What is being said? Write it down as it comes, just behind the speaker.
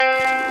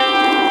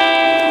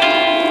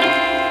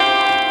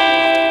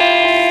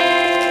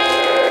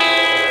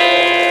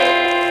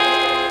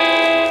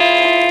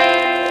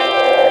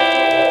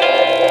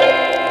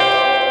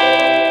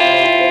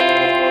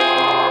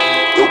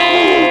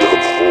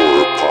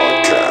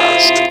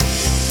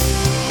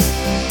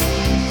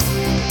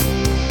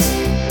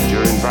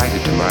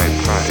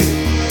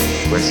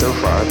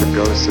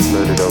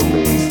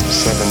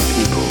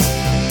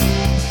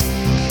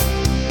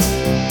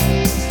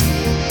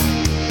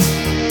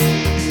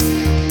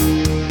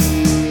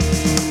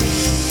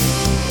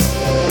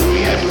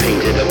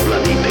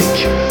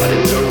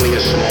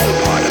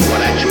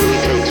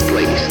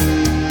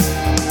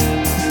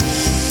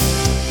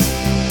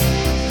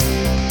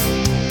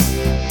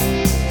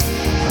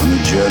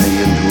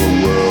journey into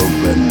a world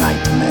where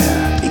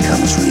nightmare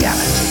becomes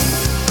reality.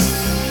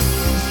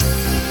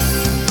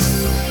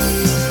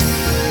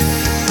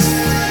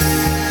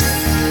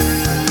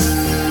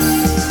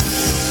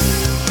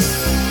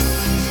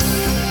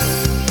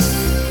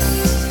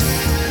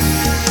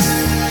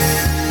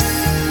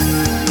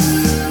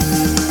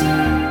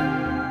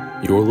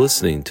 You're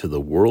listening to The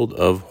World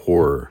of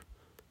Horror,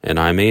 and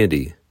I'm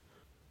Andy.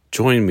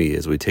 Join me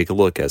as we take a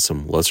look at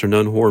some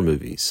lesser-known horror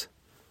movies.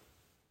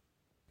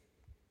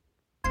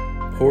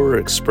 Horror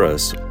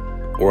Express,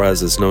 or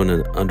as it's known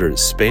under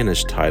its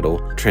Spanish title,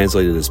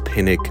 translated as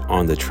Panic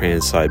on the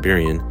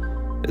Trans-Siberian,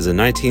 is a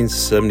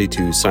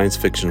 1972 science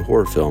fiction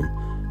horror film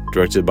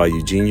directed by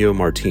Eugenio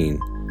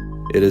Martin.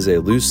 It is a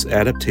loose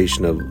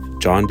adaptation of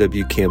John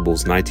W.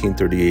 Campbell's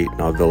 1938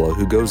 novella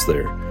Who Goes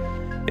There?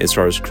 It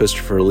stars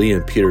Christopher Lee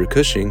and Peter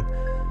Cushing,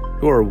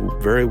 who are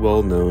very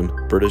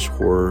well-known British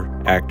horror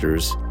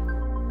actors.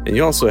 And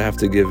you also have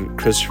to give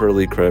Christopher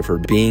Lee credit for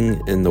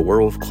being in the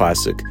werewolf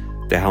classic,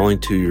 The Howling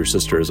to Your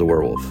Sister is a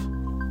Werewolf.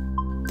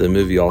 The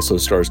movie also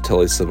stars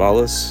Telly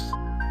Savalas,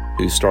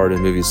 who starred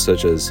in movies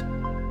such as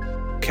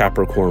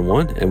Capricorn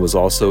 1 and was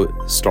also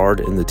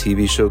starred in the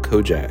TV show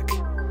Kojak.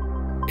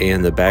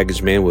 And the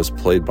baggage man was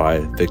played by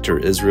Victor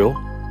Israel,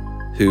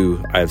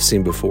 who I have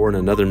seen before in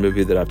another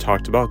movie that I've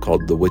talked about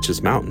called The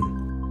Witch's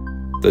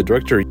Mountain. The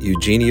director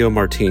Eugenio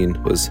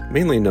Martin was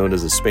mainly known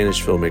as a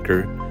Spanish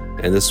filmmaker,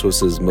 and this was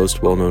his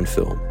most well-known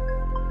film.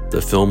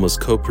 The film was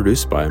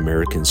co-produced by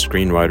American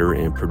screenwriter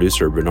and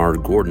producer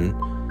Bernard Gordon,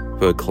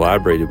 who had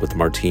collaborated with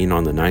Martin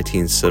on the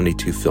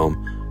 1972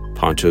 film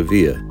Pancho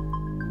Villa,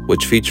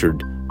 which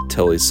featured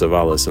Telly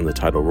Savalas in the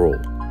title role.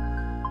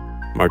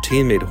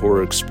 Martin made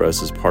Horror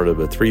Express as part of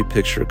a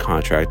 3-picture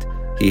contract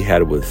he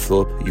had with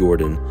Philip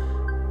Jordan,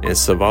 and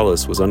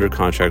Savalas was under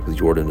contract with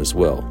Jordan as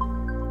well.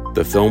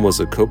 The film was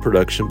a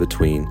co-production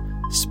between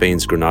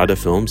Spain's Granada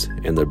Films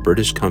and the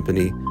British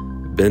company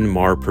Ben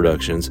Mar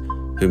Productions,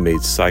 who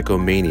made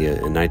Psychomania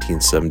in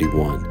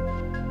 1971.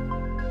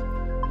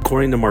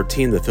 According to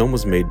Martin, the film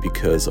was made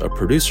because a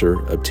producer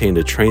obtained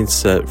a train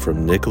set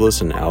from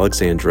Nicholas and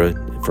Alexandra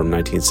from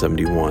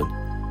 1971.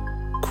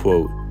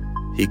 Quote,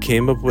 "He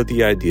came up with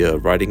the idea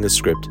of writing a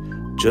script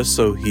just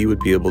so he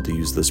would be able to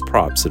use this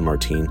prop," said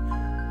Martin.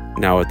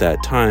 Now at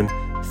that time,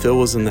 Phil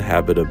was in the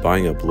habit of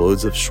buying up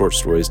loads of short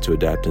stories to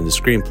adapt into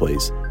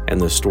screenplays,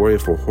 and the story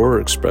for Horror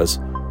Express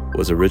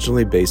was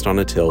originally based on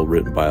a tale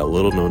written by a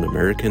little-known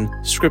American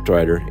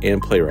scriptwriter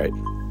and playwright.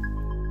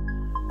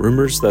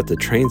 Rumors that the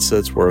train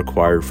sets were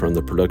acquired from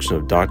the production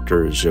of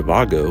Dr.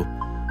 Zhivago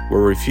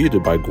were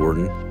refuted by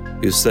Gordon,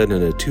 who said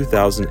in a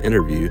 2000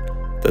 interview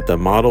that the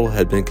model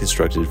had been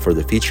constructed for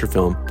the feature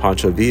film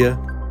Pancho Villa.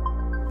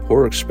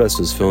 Horror Express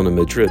was filmed in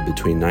Madrid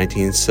between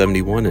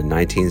 1971 and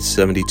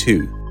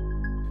 1972.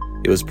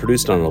 It was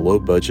produced on a low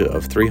budget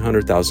of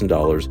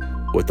 $300,000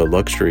 with the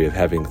luxury of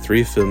having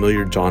 3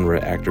 familiar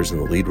genre actors in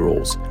the lead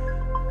roles.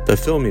 The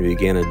filming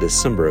began in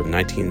December of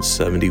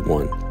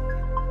 1971.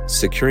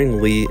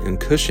 Securing Lee and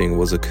Cushing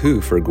was a coup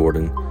for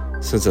Gordon,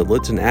 since it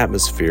lit an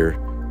atmosphere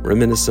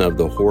reminiscent of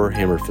the horror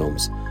Hammer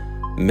films,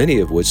 many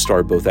of which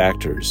starred both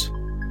actors.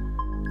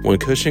 When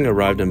Cushing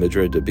arrived in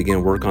Madrid to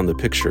begin work on the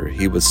picture,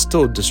 he was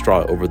still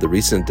distraught over the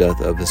recent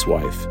death of his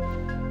wife.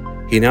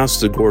 He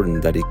announced to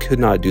Gordon that he could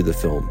not do the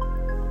film.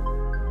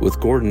 With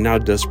Gordon now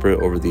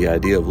desperate over the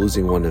idea of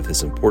losing one of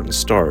his important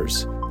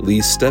stars, Lee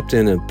stepped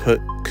in and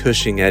put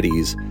Cushing at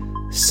ease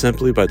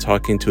simply by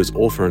talking to his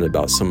old friend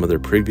about some of their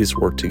previous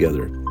work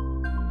together.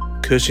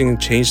 Cushing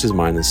changed his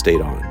mind and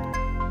stayed on.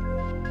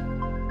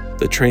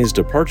 The train's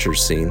departure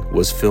scene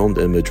was filmed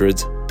in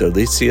Madrid's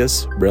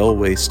Delicias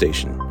railway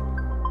station.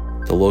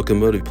 The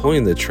locomotive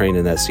pulling the train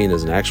in that scene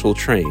is an actual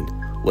train.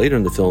 Later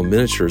in the film,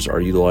 miniatures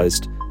are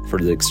utilized for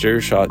the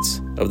exterior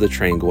shots of the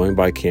train going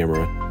by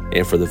camera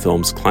and for the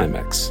film's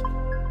climax.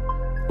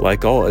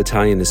 Like all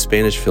Italian and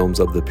Spanish films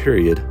of the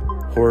period,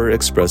 Horror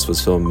Express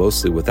was filmed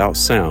mostly without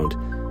sound,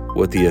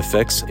 with the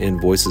effects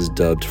and voices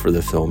dubbed for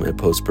the film in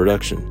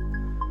post-production.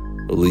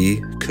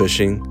 Lee,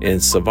 Cushing, and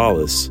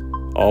Savalas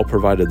all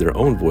provided their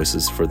own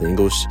voices for the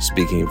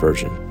English-speaking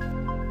version.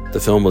 The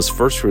film was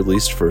first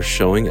released for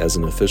showing as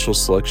an official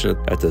selection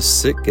at the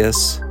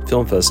Sitges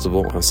Film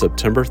Festival on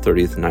September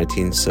 30th,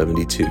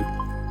 1972.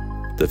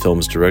 The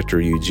film's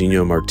director,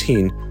 Eugenio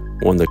Martin,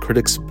 won the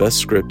Critics' Best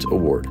Script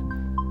Award.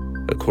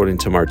 According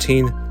to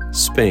Martin,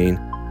 Spain,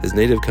 his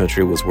native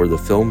country, was where the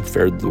film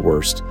fared the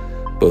worst,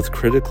 both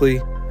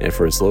critically and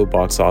for its low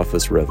box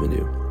office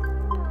revenue.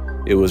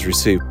 It was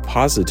received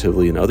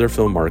positively in other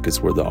film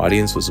markets where the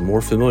audience was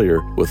more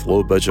familiar with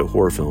low-budget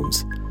horror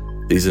films.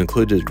 These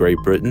included Great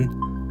Britain,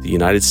 the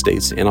United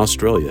States, and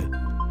Australia.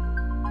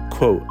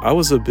 Quote, "I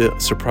was a bit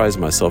surprised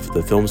myself at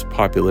the film's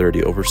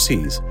popularity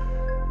overseas,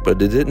 but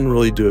it didn't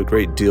really do a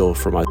great deal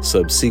for my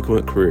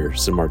subsequent career,"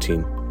 said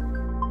Martin.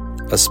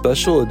 A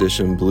special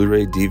edition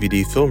Blu-ray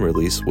DVD film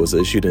release was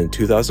issued in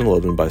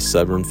 2011 by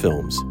Severn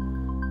Films.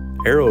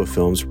 Arrow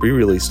Films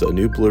re-released a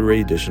new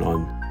Blu-ray edition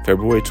on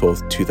February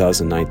 12,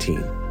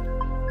 2019.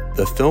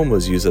 The film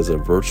was used as a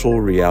virtual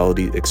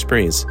reality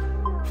experience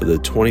for the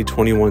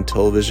 2021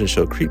 television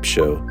show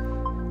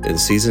Creepshow in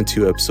Season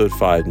 2, Episode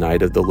 5,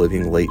 Night of the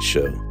Living Late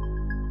Show.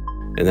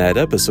 In that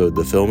episode,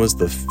 the film is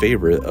the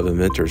favorite of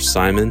inventor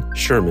Simon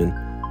Sherman,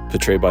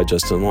 portrayed by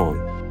Justin Long,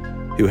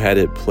 who had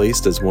it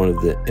placed as one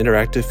of the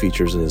interactive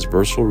features in his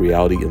virtual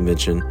reality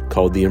invention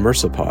called the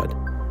Immersipod.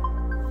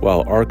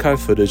 While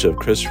archive footage of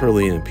Christopher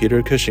Lee and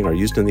Peter Cushing are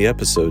used in the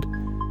episode,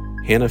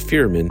 Hannah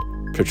Fierman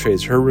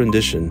portrays her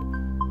rendition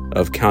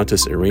of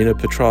Countess Irina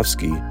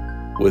Petrovsky,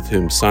 with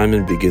whom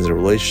Simon begins a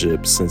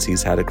relationship since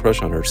he's had a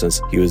crush on her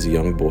since he was a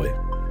young boy.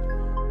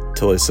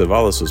 Telly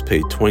Savalas was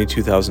paid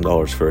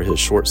 $22,000 for his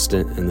short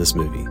stint in this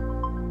movie.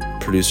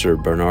 Producer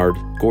Bernard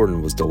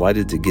Gordon was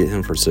delighted to get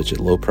him for such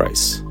a low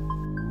price.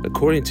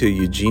 According to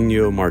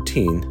Eugenio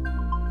Martin,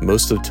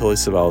 most of Telly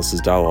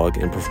Savalas' dialogue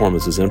and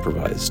performance was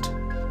improvised.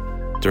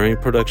 During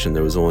production,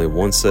 there was only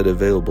one set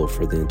available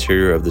for the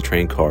interior of the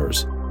train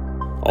cars.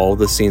 All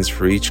the scenes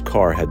for each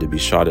car had to be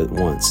shot at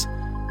once,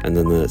 and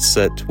then the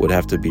set would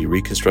have to be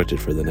reconstructed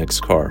for the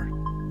next car.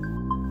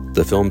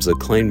 The film's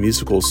acclaimed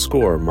musical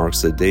score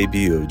marks the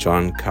debut of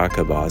John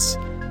Kakavas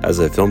as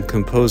a film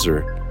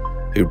composer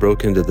who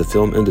broke into the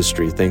film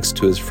industry thanks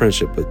to his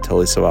friendship with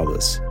Telly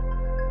Savalas.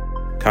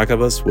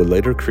 Kakavas would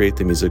later create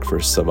the music for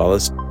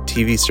Savalas'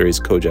 TV series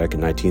Kojak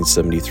in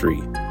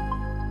 1973.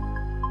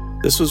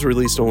 This was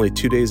released only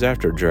 2 days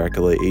after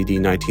Dracula AD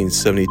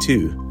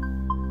 1972,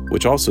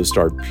 which also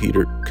starred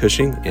Peter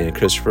Cushing and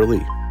Christopher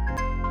Lee.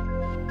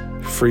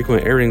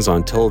 Frequent airings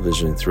on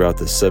television throughout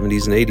the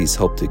 70s and 80s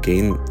helped to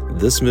gain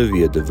this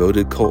movie a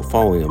devoted cult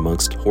following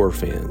amongst horror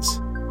fans.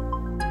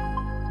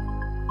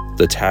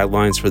 The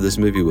taglines for this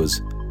movie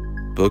was,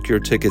 "Book your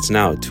tickets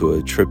now to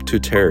a trip to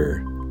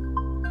terror.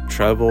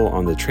 Travel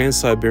on the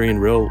Trans-Siberian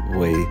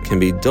Railway can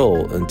be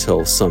dull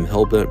until some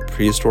hellbent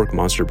prehistoric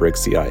monster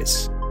breaks the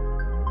ice.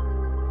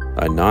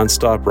 A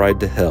non-stop ride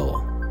to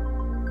hell.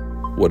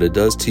 What it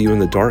does to you in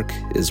the dark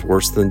is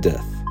worse than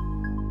death.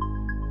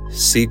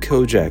 See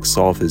Kojak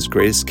solve his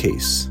greatest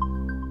case.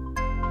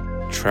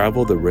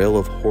 Travel the rail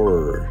of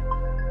horror.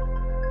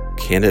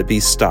 Can it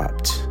be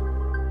stopped?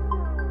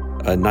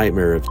 A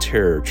nightmare of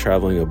terror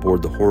traveling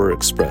aboard the Horror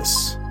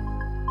Express.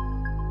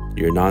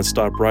 Your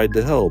non-stop ride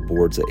to hell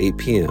boards at 8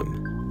 p.m.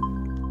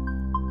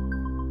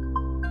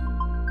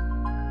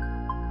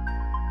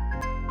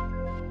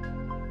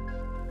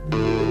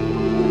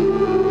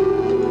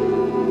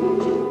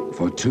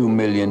 For 2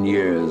 million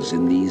years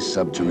in these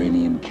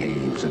subterranean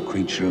caves, a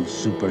creature of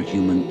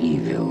superhuman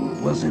evil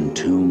was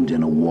entombed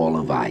in a wall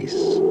of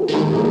ice,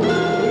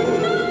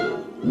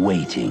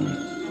 waiting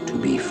to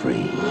be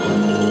free,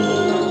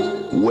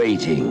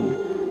 waiting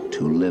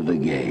to live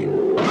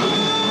again.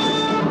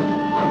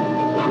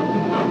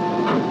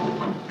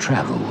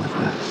 Travel with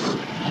us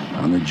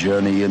on a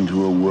journey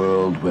into a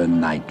world where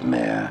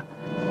nightmare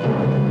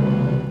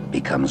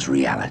becomes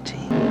reality.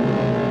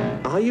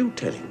 Are you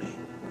telling me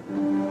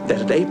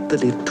that an ape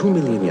that lived 2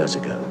 million years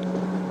ago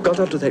got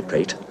onto that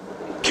crate,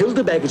 killed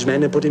the baggage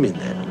man and put him in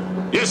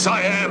there? Yes,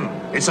 I am.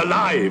 It's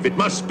alive. It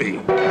must be.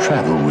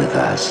 Travel with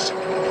us,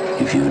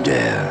 if you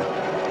dare,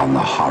 on the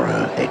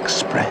Horror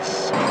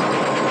Express.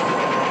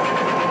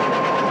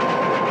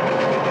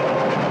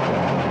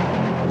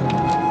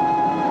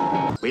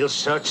 We'll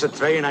search the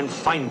train and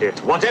find it,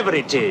 whatever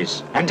it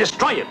is, and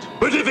destroy it.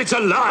 But if it's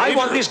alive... I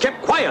want this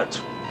kept quiet.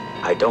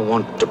 I don't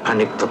want to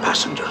panic the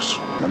passengers.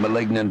 The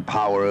malignant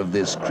power of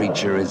this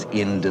creature is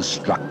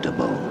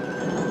indestructible,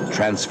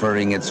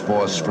 transferring its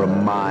force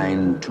from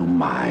mind to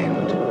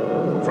mind,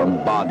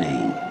 from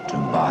body to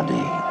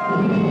body.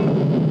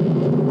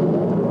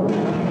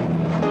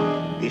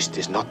 Beast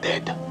is not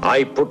dead.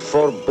 I put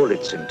 4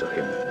 bullets into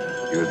him.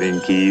 You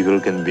think evil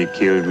can be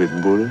killed with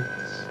bullets?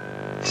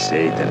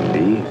 Satan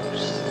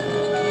lives.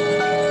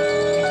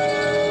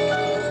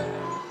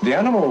 The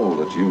animal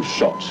that you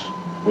shot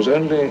was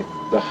only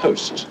the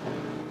host.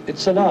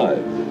 It's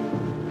alive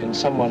in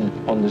someone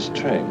on this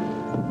train.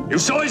 You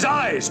saw his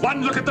eyes.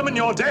 One look at them and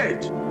you're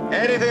dead.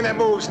 Anything that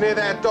moves near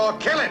that door,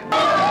 kill it!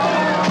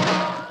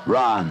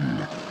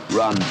 Run.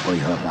 Run for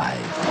your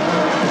life.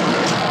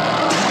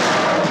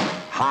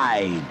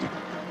 Hide,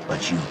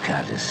 but you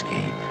can't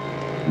escape.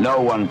 No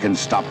one can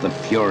stop the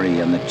fury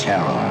and the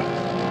terror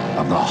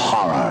of the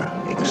Horror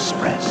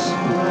Express.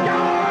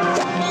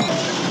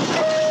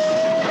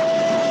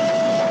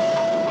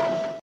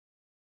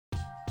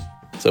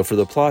 So for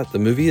the plot, the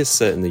movie is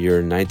set in the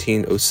year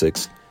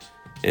 1906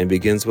 and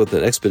begins with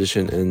an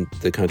expedition in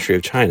the country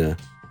of China,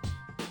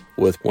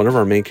 with one of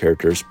our main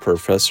characters,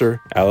 Professor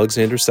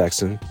Alexander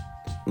Saxton,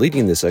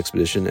 leading this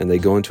expedition, and they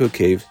go into a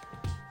cave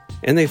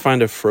and they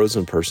find a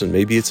frozen person.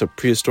 Maybe it's a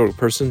prehistoric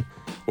person.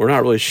 We're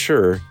not really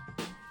sure.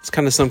 It's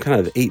kind of some kind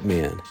of ape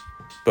man,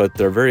 but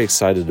they're very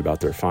excited about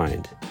their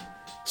find.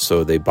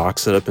 So they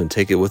box it up and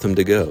take it with them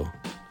to go.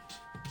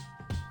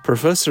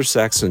 Professor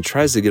Saxton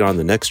tries to get on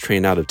the next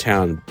train out of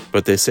town,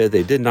 but they say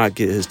they did not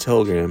get his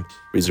telegram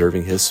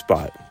reserving his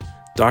spot.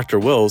 Dr.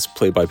 Wells,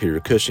 played by Peter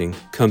Cushing,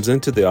 comes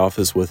into the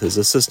office with his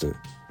assistant.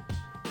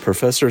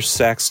 Professor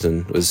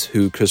Saxton, was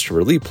who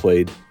Christopher Lee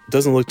played,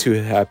 doesn't look too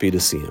happy to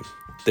see him.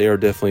 they are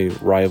definitely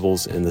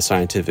rivals in the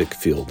scientific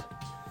field.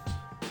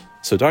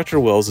 So Dr.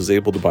 Wells is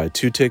able to buy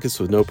 2 tickets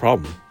with no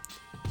problem.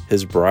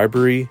 His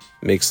bribery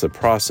makes the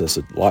process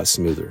a lot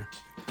smoother.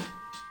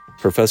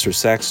 Professor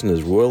Saxton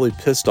is royally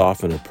pissed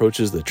off and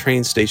approaches the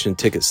train station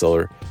ticket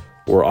seller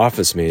or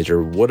office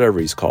manager, whatever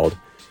he's called,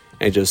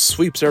 and just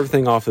sweeps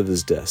everything off of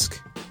his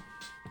desk.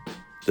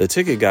 The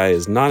ticket guy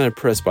is not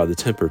impressed by the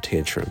temper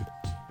tantrum,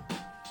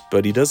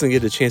 but he doesn't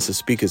get a chance to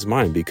speak his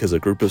mind because a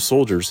group of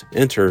soldiers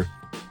enter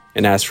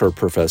and ask for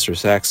Professor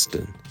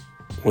Saxton.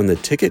 When the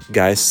ticket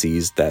guy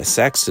sees that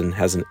Saxton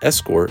has an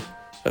escort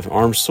of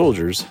armed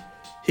soldiers,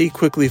 he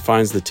quickly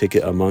finds the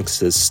ticket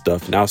amongst his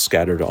stuff now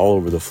scattered all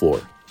over the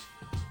floor.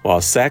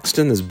 While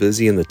Saxton is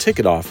busy in the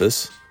ticket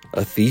office,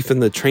 a thief in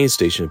the train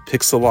station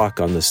picks the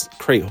lock on the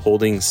crate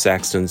holding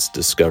Saxton's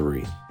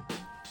discovery.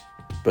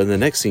 But in the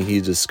next scene,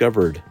 he's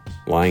discovered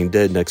lying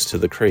dead next to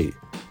the crate,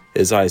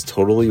 his eyes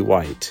totally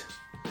white.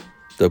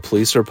 The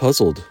police are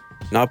puzzled,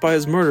 not by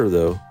his murder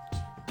though,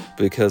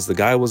 because the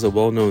guy was a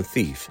well-known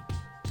thief,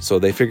 so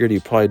they figured he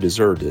probably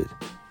deserved it.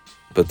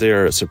 But they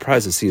are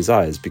surprised to see his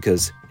eyes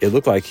because it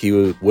looked like he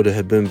would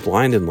have been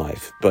blind in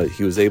life, but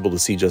he was able to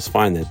see just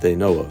fine that they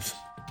know of.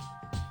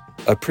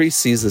 A priest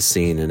sees the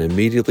scene and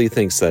immediately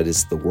thinks that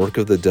it's the work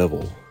of the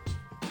devil.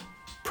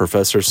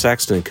 Professor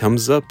Saxton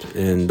comes up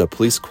and the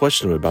police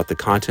question him about the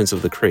contents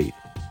of the crate.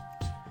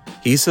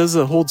 He says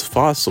it holds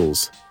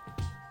fossils.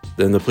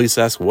 Then the police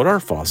ask, what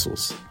are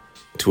fossils?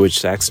 To which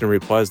Saxton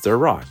replies, they're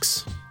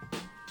rocks.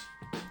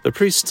 The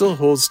priest still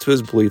holds to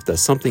his belief that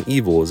something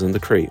evil is in the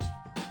crate,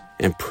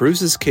 and proves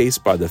his case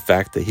by the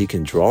fact that he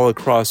can draw a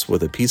cross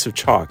with a piece of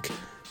chalk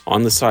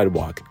on the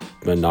sidewalk,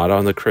 but not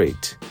on the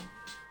crate.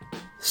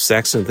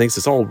 Saxton thinks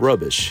it's all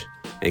rubbish,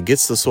 and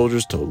gets the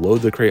soldiers to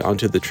load the crate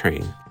onto the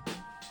train.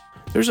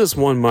 There's just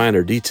one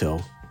minor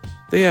detail.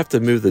 They have to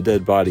move the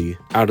dead body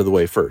out of the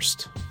way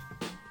first.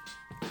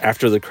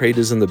 After the crate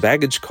is in the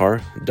baggage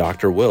car,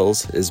 Dr.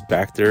 Wells is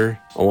back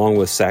there along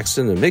with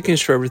Saxton and making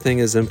sure everything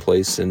is in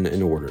place and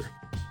in order.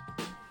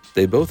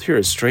 They both hear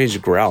a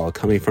strange growl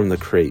coming from the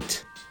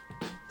crate.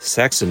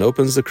 Saxton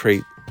opens the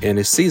crate and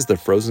he sees the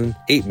frozen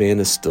ape-man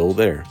is still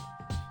there.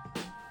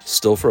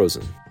 Still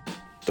frozen.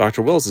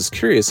 Dr. Wells is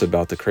curious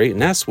about the crate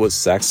and asks what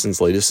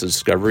Saxton's latest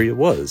discovery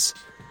was.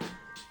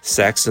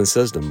 Saxton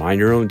says to mind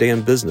your own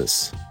damn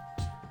business.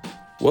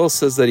 Wells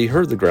says that he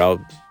heard the growl,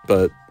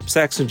 but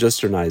Saxton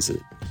just denies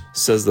it.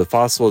 Says the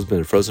fossil has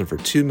been frozen for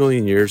 2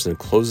 million years and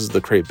closes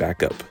the crate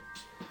back up.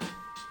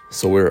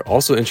 So we're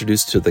also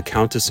introduced to the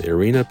Countess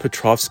Irina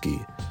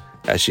Petrovsky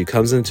as she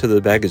comes into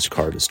the baggage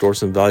car to store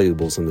some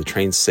valuables in the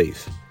train's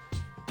safe.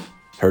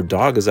 Her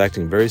dog is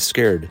acting very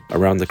scared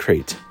around the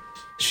crate.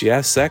 She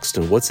asks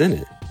Saxton what's in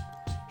it.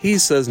 He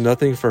says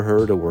nothing for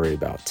her to worry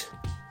about.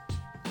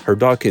 Her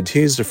dog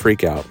continues to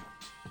freak out.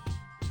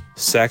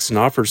 Saxton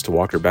offers to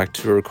walk her back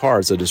to her car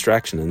as a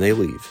distraction and they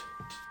leave.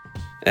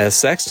 As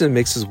Saxton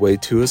makes his way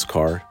to his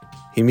car,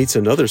 he meets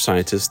another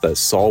scientist that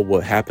saw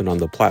what happened on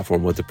the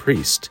platform with the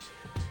priest.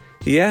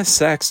 He asks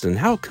Saxton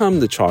how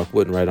come the chalk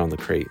wouldn't write on the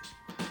crate.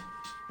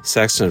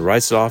 Saxton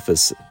writes it off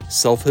as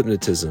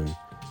self-hypnotism,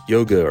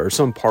 yoga, or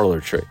some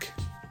parlor trick.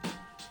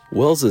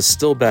 Wells is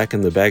still back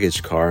in the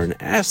baggage car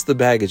and asks the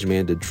baggage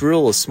man to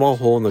drill a small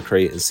hole in the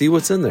crate and see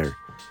what's in there,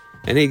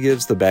 and he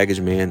gives the baggage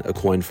man a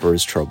coin for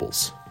his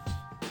troubles.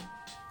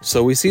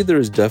 So we see there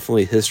is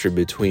definitely history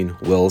between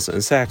Wells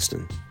and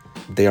Saxton.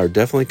 They are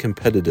definitely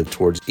competitive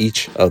towards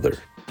each other.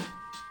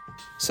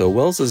 So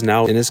Wells is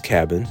now in his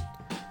cabin,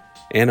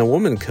 and a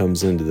woman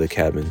comes into the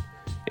cabin,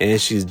 and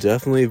she's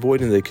definitely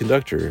avoiding the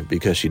conductor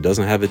because she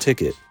doesn't have a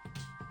ticket.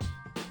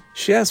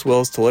 She asks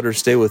Wells to let her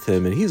stay with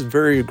him, and he's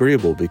very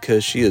agreeable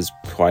because she is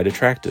quite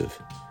attractive.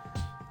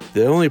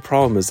 The only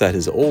problem is that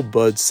his old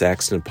bud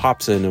Saxton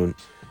pops in and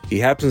he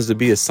happens to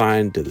be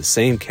assigned to the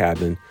same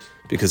cabin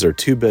because there are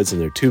 2 beds and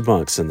there are 2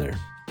 bunks in there.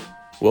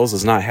 Wells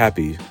is not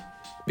happy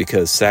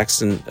because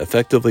Saxton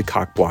effectively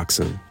cockblocks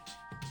him.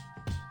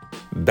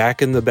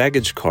 Back in the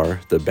baggage car,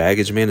 the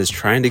baggage man is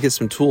trying to get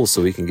some tools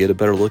so he can get a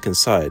better look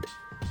inside.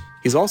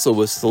 He's also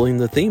whistling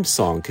the theme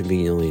song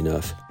conveniently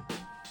enough.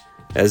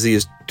 As he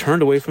is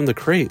turned away from the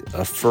crate,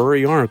 a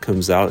furry arm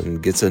comes out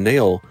and gets a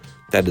nail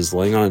that is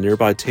laying on a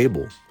nearby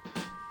table.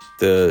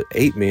 The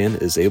ape man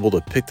is able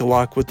to pick the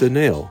lock with the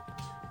nail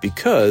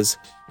because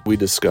we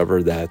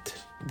discover that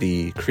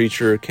the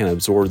creature can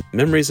absorb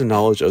memories and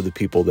knowledge of the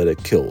people that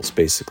it kills,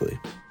 basically.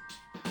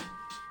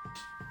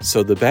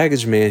 So the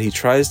baggage man, he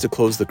tries to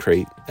close the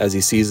crate as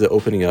he sees it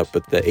opening up,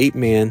 but the ape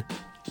man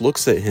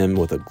looks at him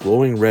with a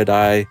glowing red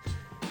eye,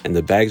 and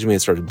the baggage man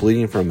starts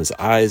bleeding from his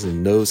eyes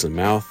and nose and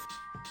mouth,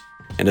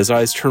 and his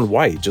eyes turn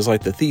white just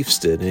like the thief's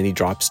did, and he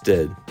drops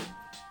dead.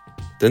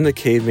 Then the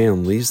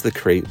caveman leaves the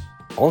crate,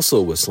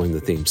 also whistling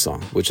the theme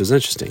song, which is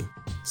interesting.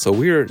 So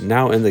we are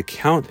now in the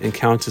Count and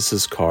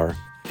Countess's car,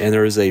 and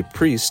there is a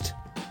priest,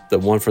 the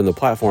one from the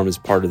platform, is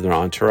part of their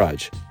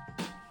entourage.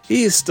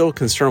 He is still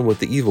concerned with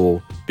the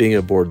evil being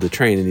aboard the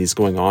train, and he's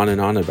going on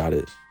and on about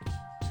it,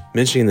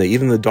 mentioning that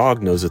even the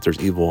dog knows that there's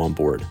evil on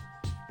board.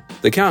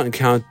 The Count and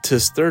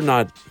Countess, they're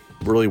not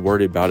really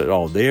worried about it at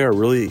all. They are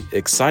really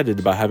excited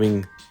about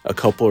having a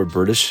couple of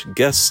British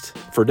guests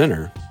for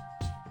dinner.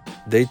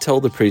 They tell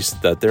the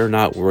priest that they're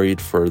not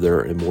worried for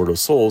their immortal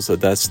souls,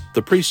 that that's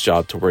the priest's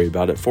job to worry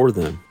about it for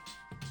them.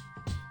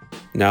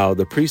 Now,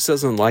 the priest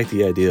doesn't like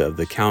the idea of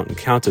the Count and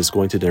Countess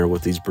going to dinner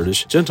with these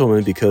British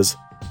gentlemen because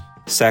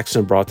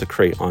Saxon brought the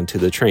crate onto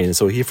the train, and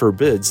so he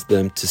forbids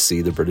them to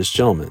see the British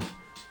gentlemen.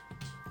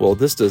 Well,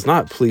 this does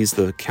not please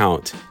the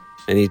Count,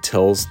 and he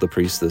tells the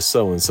priest this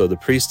so, and so the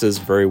priest is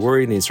very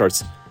worried, and he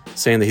starts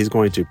saying that he's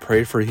going to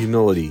pray for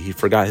humility. He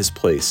forgot his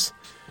place.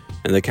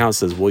 And the Count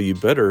says, well, you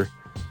better,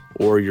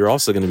 or you're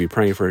also going to be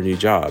praying for a new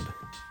job.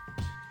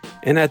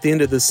 And at the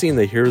end of the scene,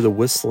 they hear the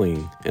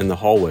whistling in the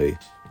hallway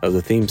of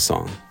the theme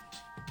song.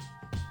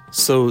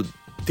 So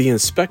the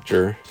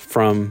inspector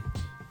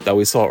that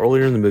we saw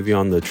earlier in the movie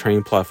on the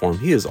train platform,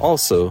 he is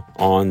also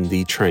on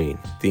the train.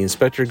 The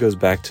inspector goes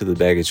back to the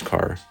baggage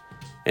car,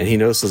 and he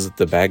notices that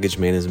the baggage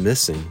man is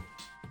missing.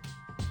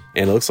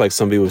 And it looks like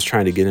somebody was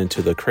trying to get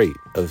into the crate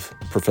of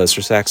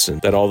Professor Saxon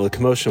that all the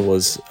commotion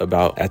was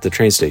about at the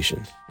train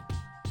station.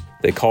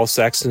 They call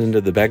Saxon into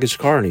the baggage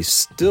car, and he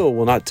still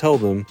will not tell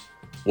them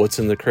what's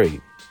in the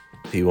crate.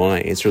 He will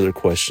not answer their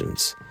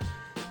questions.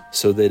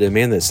 So they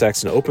demand that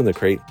Saxon open the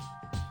crate,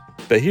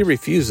 but he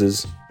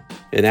refuses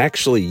and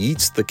actually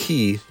yeets the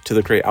key to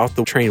the crate out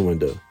the train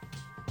window.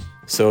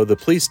 So the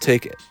police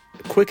take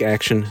quick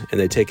action, and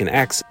they take an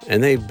axe,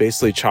 and they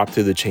basically chop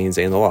through the chains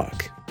and the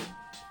lock,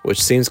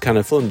 which seems kind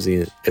of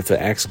flimsy if the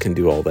axe can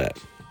do all that.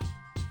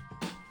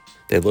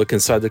 They look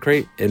inside the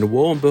crate, and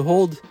lo and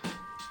behold,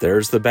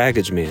 there's the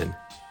baggage man.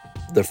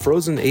 The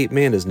frozen ape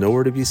man is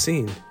nowhere to be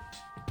seen.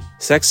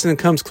 Saxon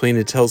comes clean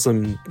and tells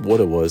them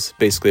what it was,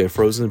 basically a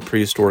frozen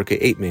prehistoric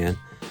ape man.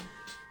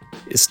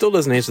 It still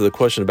doesn't answer the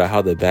question about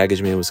how the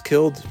baggage man was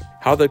killed,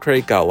 how the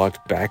crate got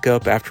locked back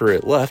up after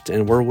it left,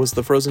 and where was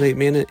the frozen ape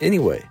man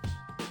anyway.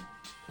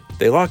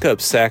 They lock up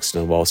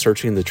Saxon while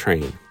searching the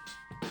train.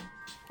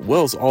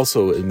 Wells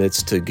also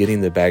admits to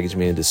getting the baggage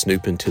man to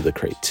snoop into the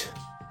crate.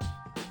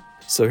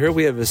 So here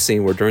we have a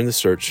scene where during the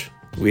search,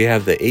 we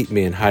have the ape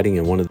man hiding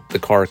in one of the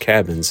car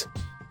cabins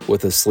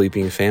with a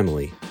sleeping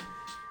family.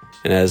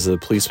 And as the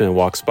policeman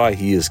walks by,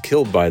 he is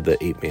killed by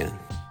the ape man.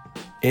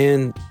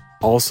 And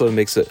also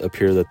makes it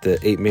appear that the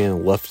ape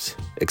man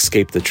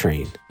escaped the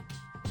train.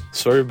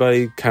 So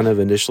everybody kind of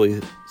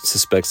initially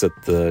suspects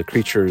that the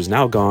creature is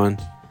now gone.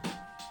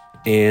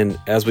 And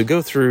as we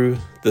go through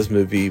this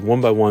movie,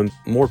 one by one,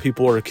 more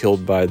people are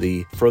killed by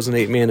the frozen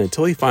ape man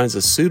until he finds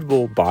a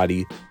suitable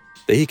body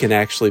that he can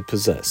actually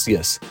possess.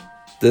 Yes,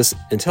 this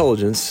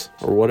intelligence,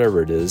 or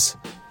whatever it is,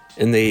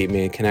 in the ape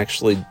man can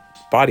actually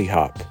body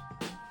hop.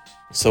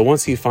 So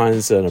once he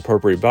finds an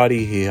appropriate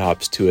body, he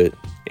hops to it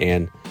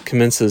and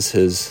commences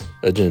his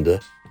agenda.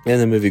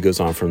 And the movie goes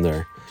on from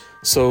there.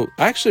 So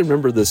I actually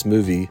remember this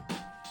movie,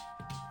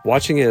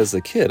 watching it as a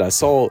kid. I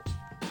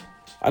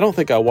don't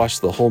think I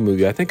watched the whole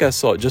movie. I think I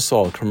just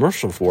saw a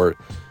commercial for it.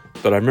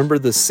 But I remember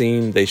the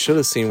scene, they showed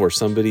a scene where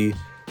somebody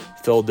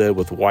fell dead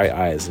with white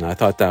eyes. And I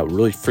thought that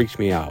really freaked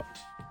me out.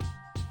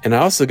 And I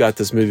also got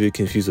this movie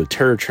confused with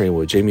Terror Train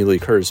with Jamie Lee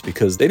Curtis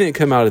because they didn't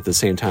come out at the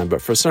same time.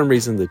 But for some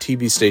reason, the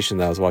TV station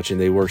that I was watching,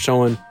 they were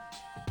showing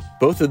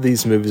both of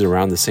these movies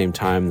around the same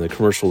time. The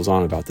commercial was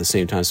on about the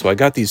same time. So I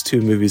got these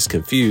two movies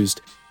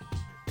confused,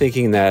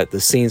 thinking that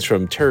the scenes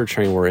from Terror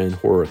Train were in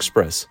Horror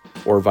Express,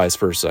 or vice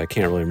versa. I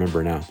can't really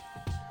remember now.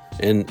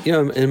 And,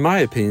 in my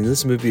opinion,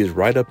 this movie is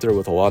right up there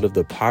with a lot of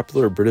the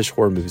popular British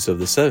horror movies of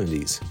the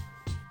 70s.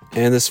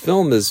 And this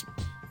film is,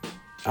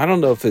 I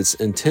don't know if it's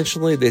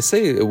intentionally, they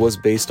say it was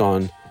based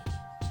on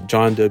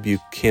John W.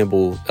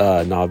 Campbell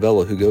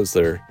novella, Who Goes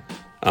There?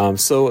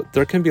 So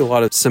there can be a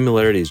lot of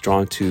similarities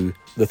drawn to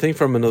The Thing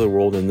from Another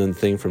World and then The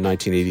Thing from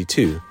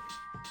 1982.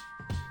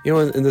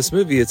 In this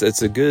movie,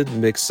 it's a good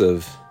mix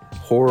of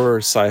horror,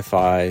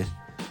 sci-fi.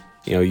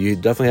 You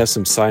definitely have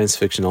some science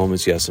fiction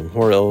elements, you have some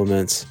horror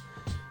elements,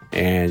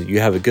 and you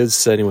have a good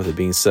setting with it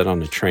being set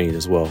on a train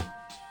as well.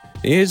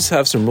 And you just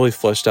have some really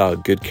fleshed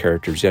out good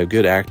characters. You have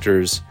good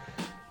actors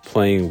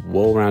playing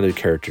well-rounded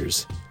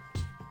characters.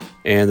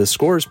 And the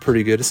score is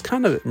pretty good.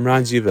 It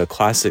reminds you of a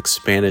classic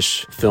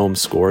Spanish film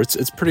score.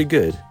 It's pretty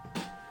good.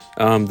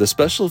 The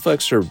special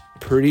effects are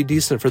pretty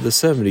decent for the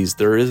 70s.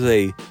 There is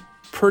a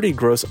pretty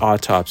gross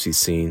autopsy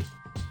scene.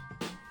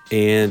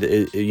 And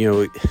it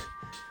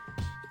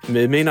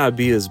may not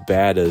be as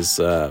bad as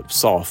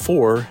Saw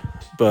 4,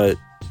 but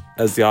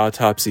as the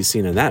autopsy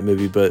scene in that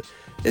movie, but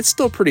it's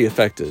still pretty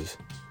effective.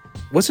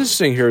 What's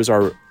interesting here is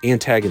our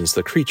antagonist,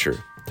 the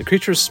creature. The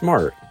creature is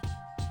smart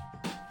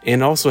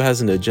and also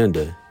has an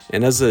agenda.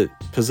 And as it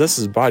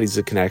possesses bodies,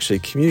 it can actually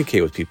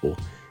communicate with people.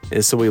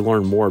 And so we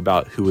learn more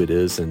about who it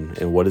is and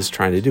what it's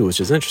trying to do, which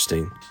is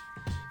interesting.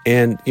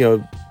 And,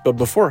 but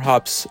before it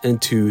hops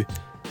into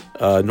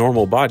a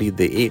normal body,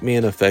 the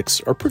ape-man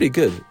effects are pretty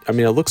good. I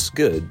mean, it looks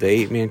good. The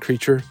ape-man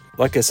creature,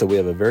 like I said, we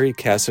have a very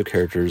cast of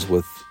characters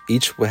with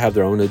each will have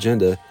their own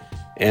agenda.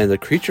 And the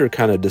creature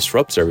kind of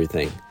disrupts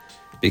everything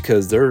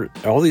because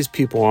all these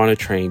people are on a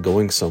train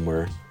going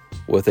somewhere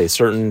with a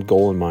certain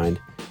goal in mind.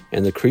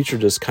 and the creature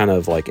just kind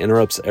of like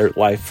interrupts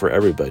life for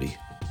everybody.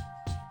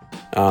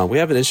 We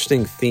have an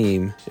interesting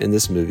theme in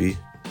this movie,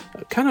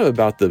 kind of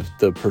about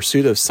the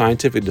pursuit of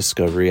scientific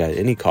discovery at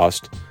any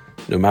cost,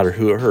 no matter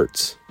who it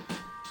hurts.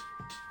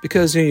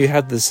 Because you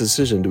have this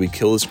decision: do we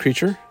kill this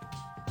creature,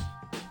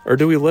 or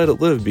do we let it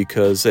live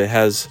because it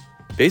has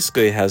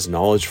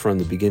knowledge from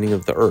the beginning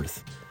of the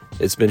earth?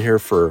 It's been here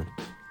for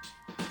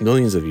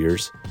millions of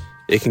years.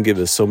 It can give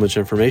us so much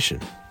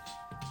information.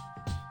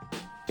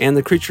 And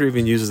the creature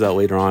even uses that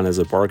later on as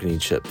a bargaining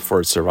chip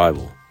for its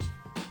survival.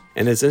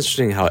 And it's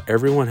interesting how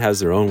everyone has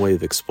their own way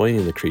of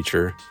explaining the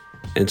creature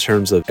in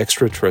terms of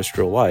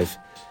extraterrestrial life,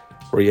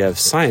 where you have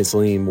science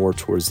leaning more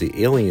towards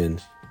the alien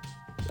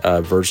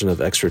version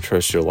of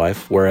extraterrestrial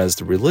life, whereas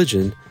the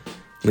religion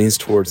leans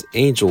towards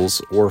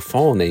angels, or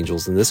fallen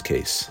angels in this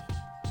case.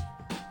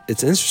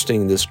 It's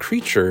interesting, this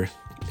creature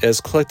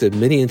has collected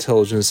many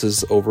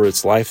intelligences over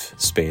its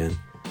lifespan,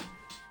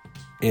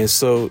 and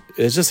so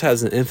it just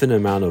has an infinite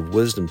amount of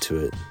wisdom to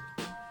it.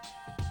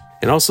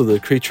 And also, the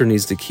creature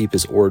needs to keep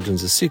his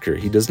origins a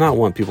secret. He does not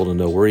want people to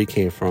know where he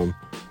came from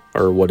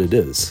or what it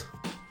is.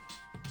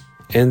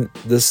 And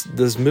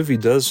this movie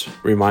does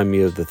remind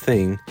me of The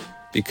Thing,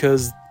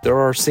 because there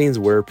are scenes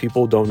where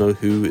people don't know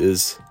who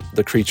is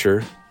the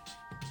creature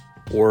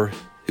or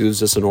who's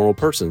just a normal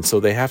person. So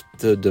they have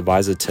to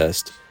devise a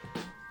test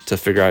to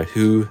figure out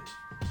who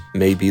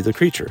may be the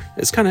creature.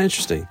 It's kind of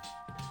interesting.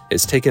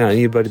 It's taken out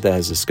anybody that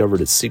has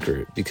discovered its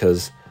secret,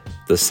 because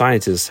the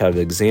scientists have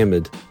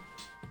examined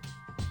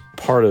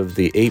part of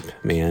the ape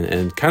man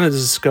and kind of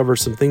discovered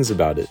some things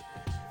about it.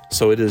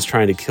 So it is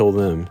trying to kill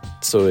them,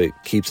 so it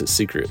keeps it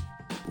secret.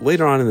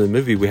 Later on in the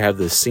movie, we have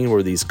this scene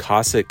where these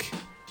Cossack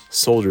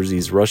soldiers,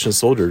 these Russian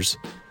soldiers,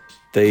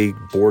 they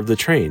board the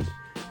train,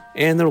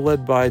 and they're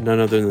led by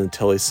none other than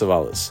Telly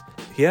Savalas.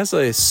 He has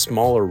a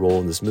smaller role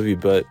in this movie,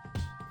 but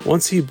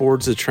once he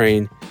boards the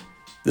train,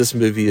 this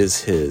movie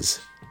is his.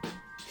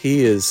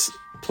 He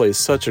plays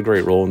such a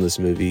great role in this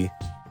movie,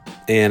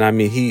 and I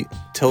mean,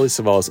 Telly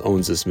Savalas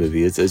owns this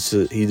movie.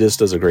 He just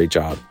does a great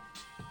job.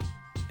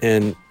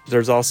 And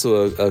there's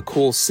also a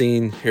cool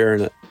scene here,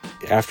 a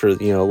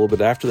little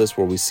bit after this,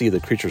 where we see the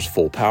creature's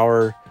full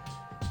power.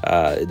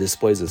 It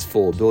displays its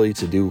full ability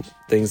to do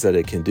things that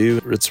it can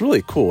do. It's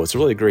really cool. It's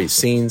really great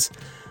scenes.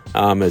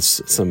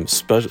 It's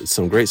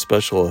some great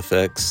special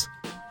effects,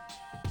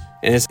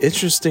 and it's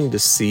interesting to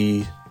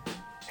see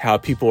how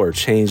people are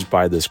changed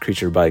by this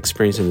creature, by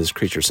experiencing this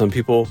creature. Some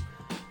people,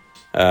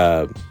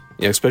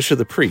 especially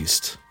the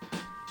priest.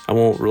 I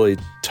won't really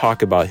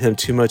talk about him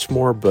too much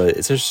more, but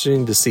it's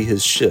interesting to see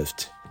his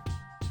shift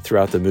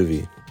throughout the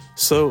movie.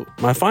 So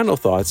my final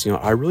thoughts,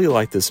 I really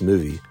like this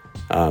movie.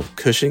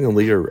 Cushing and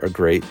Lee are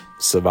great.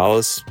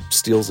 Savalas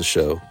steals the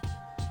show.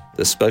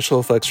 The special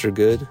effects are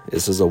good.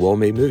 This is a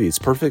well-made movie. It's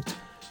perfect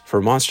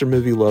for monster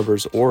movie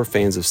lovers or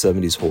fans of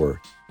 70s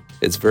horror.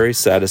 It's very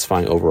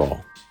satisfying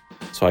overall.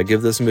 So I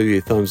give this movie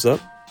a thumbs up.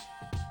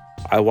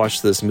 I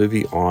watched this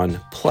movie on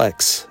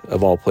Plex,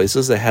 of all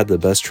places. It had the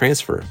best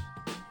transfer.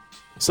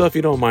 So if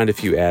you don't mind a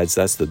few ads,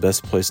 that's the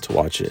best place to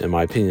watch it, in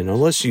my opinion,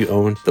 unless you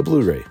own the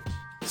Blu-ray.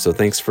 So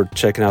thanks for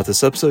checking out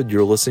this episode.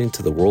 You're listening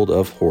to The World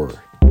of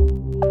Horror.